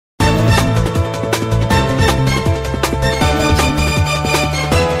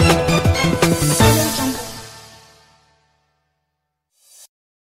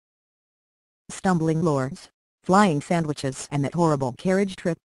stumbling lords, flying sandwiches and that horrible carriage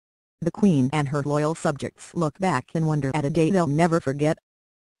trip. The Queen and her loyal subjects look back in wonder at a day they'll never forget.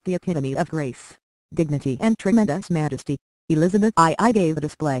 The epitome of grace, dignity and tremendous majesty, Elizabeth II gave a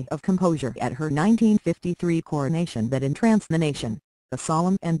display of composure at her 1953 coronation that entranced the nation, a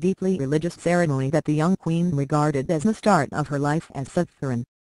solemn and deeply religious ceremony that the young Queen regarded as the start of her life as sovereign.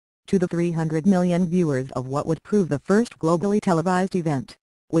 To the 300 million viewers of what would prove the first globally televised event,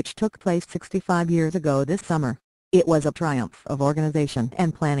 which took place 65 years ago this summer, it was a triumph of organization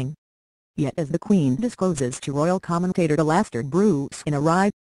and planning. Yet as the Queen discloses to royal commentator Alastair Bruce in a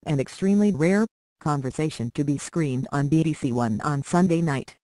wide, and extremely rare, conversation to be screened on BBC One on Sunday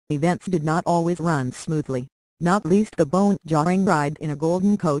night, events did not always run smoothly, not least the bone-jarring ride in a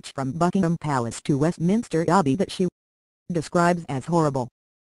golden coach from Buckingham Palace to Westminster Abbey that she describes as horrible.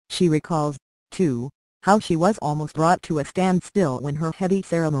 She recalls, too, how she was almost brought to a standstill when her heavy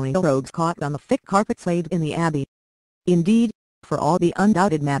ceremonial robes caught on the thick carpets laid in the Abbey. Indeed, for all the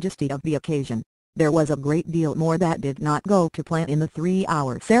undoubted majesty of the occasion, there was a great deal more that did not go to plan in the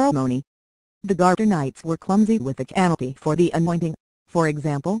 3-hour ceremony. The Garter Knights were clumsy with the canopy for the anointing, for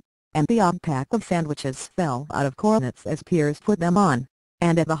example, and the odd pack of sandwiches fell out of coronets as peers put them on,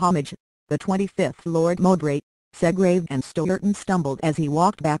 and at the homage, the 25th Lord Mowbray, Segrave and Stourton stumbled as he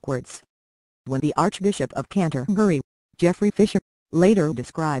walked backwards. When the Archbishop of Canterbury, Geoffrey Fisher, later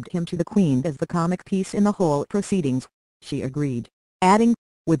described him to the Queen as the comic piece in the whole proceedings, she agreed, adding,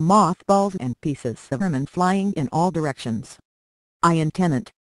 with mothballs and pieces of ermine flying in all directions. Ian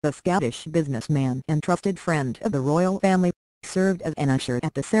Tennant, the Scottish businessman and trusted friend of the royal family, served as an usher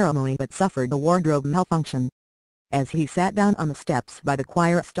at the ceremony but suffered a wardrobe malfunction. As he sat down on the steps by the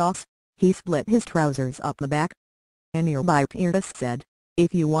choir stalls, he split his trousers up the back. A nearby peeress said,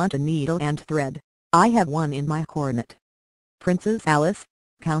 "If you want a needle and thread, I have one in my coronet." Princess Alice,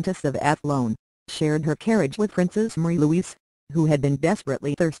 Countess of Athlone, shared her carriage with Princess Marie-Louise, who had been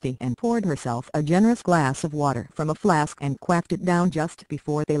desperately thirsty and poured herself a generous glass of water from a flask and quaffed it down just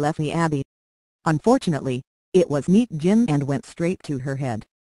before they left the Abbey. Unfortunately, it was neat gin and went straight to her head.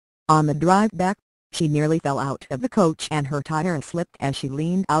 On the drive back, she nearly fell out of the coach and her tire slipped as she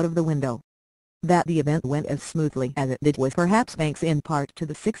leaned out of the window. That the event went as smoothly as it did was perhaps thanks in part to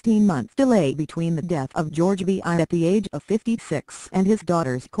the 16-month delay between the death of George VI at the age of 56 and his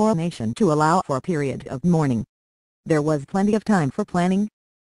daughter's coronation to allow for a period of mourning. There was plenty of time for planning.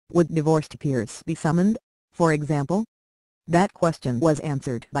 Would divorced peers be summoned, for example? That question was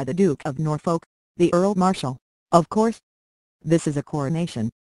answered by the Duke of Norfolk, the Earl Marshal, of course. This is a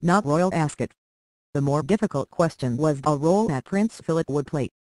coronation, not royal ascot. The more difficult question was the role that Prince Philip would play.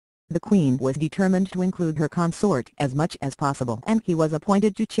 The Queen was determined to include her consort as much as possible and he was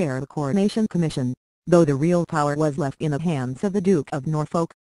appointed to chair the Coronation Commission, though the real power was left in the hands of the Duke of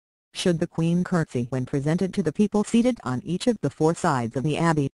Norfolk. Should the Queen curtsy when presented to the people seated on each of the 4 sides of the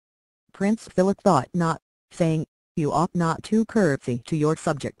Abbey? Prince Philip thought not, saying, "You ought not to curtsy to your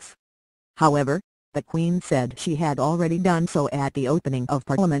subjects." However, the Queen said she had already done so at the opening of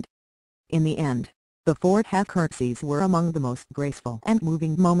Parliament. In the end, the 4 half-curtsies were among the most graceful and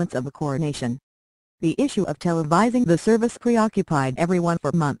moving moments of the coronation. The issue of televising the service preoccupied everyone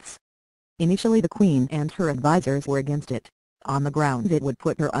for months. Initially the Queen and her advisers were against it, on the ground it would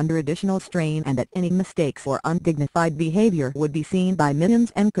put her under additional strain and that any mistakes or undignified behavior would be seen by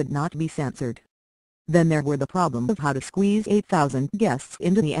millions and could not be censored. Then there were the problem of how to squeeze 8,000 guests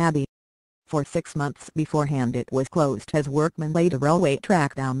into the Abbey. For 6 months beforehand it was closed as workmen laid a railway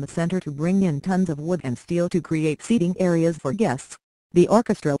track down the centre to bring in tons of wood and steel to create seating areas for guests, the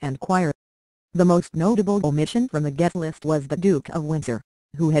orchestra and choir. The most notable omission from the guest list was the Duke of Windsor,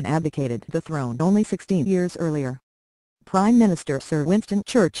 who had abdicated the throne only 16 years earlier. Prime Minister Sir Winston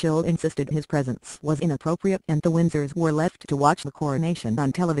Churchill insisted his presence was inappropriate and the Windsors were left to watch the coronation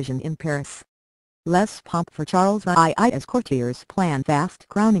on television in Paris. Less pomp for Charles II as courtiers plan fast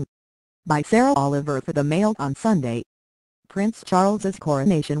crowning. By Sarah Oliver for the Mail on Sunday. Prince Charles's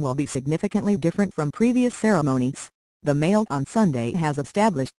coronation will be significantly different from previous ceremonies, the Mail on Sunday has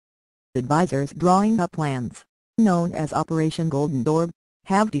established. Advisors drawing up plans, known as Operation Golden Orb,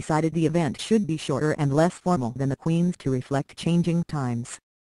 have decided the event should be shorter and less formal than the Queen's to reflect changing times.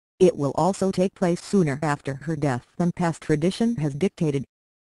 It will also take place sooner after her death than past tradition has dictated.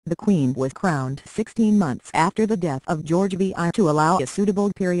 The Queen was crowned 16 months after the death of George VI to allow a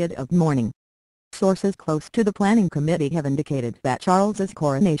suitable period of mourning. Sources close to the planning committee have indicated that Charles's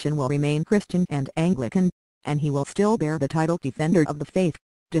coronation will remain Christian and Anglican, and he will still bear the title Defender of the Faith,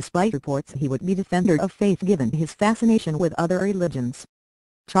 despite reports he would be Defender of Faith given his fascination with other religions.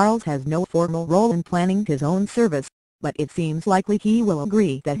 Charles has no formal role in planning his own service, but it seems likely he will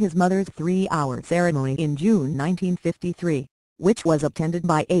agree that his mother's 3-hour ceremony in June 1953, which was attended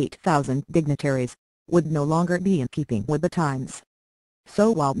by 8,000 dignitaries, would no longer be in keeping with the times.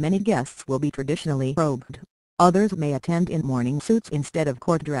 So while many guests will be traditionally robed, others may attend in mourning suits instead of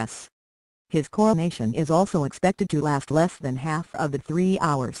court dress. His coronation is also expected to last less than half of the 3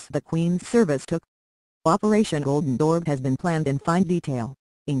 hours the Queen's service took. Operation Golden Orb has been planned in fine detail,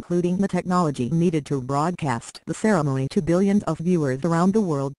 including the technology needed to broadcast the ceremony to billions of viewers around the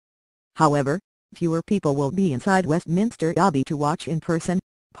world. However, fewer people will be inside Westminster Abbey to watch in person,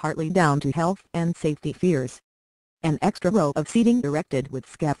 partly down to health and safety fears. An extra row of seating erected with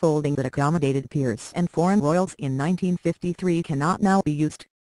scaffolding that accommodated peers and foreign royals in 1953 cannot now be used.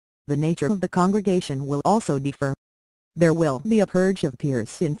 The nature of the congregation will also differ. There will be a purge of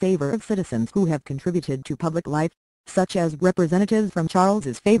peers in favor of citizens who have contributed to public life, such as representatives from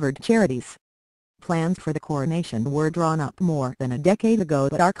Charles's favored charities. Plans for the coronation were drawn up more than a decade ago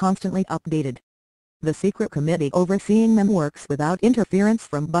but are constantly updated. The secret committee overseeing them works without interference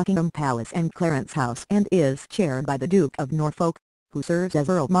from Buckingham Palace and Clarence House and is chaired by the Duke of Norfolk, who serves as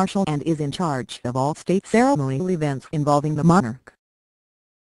Earl Marshal and is in charge of all state ceremonial events involving the monarch.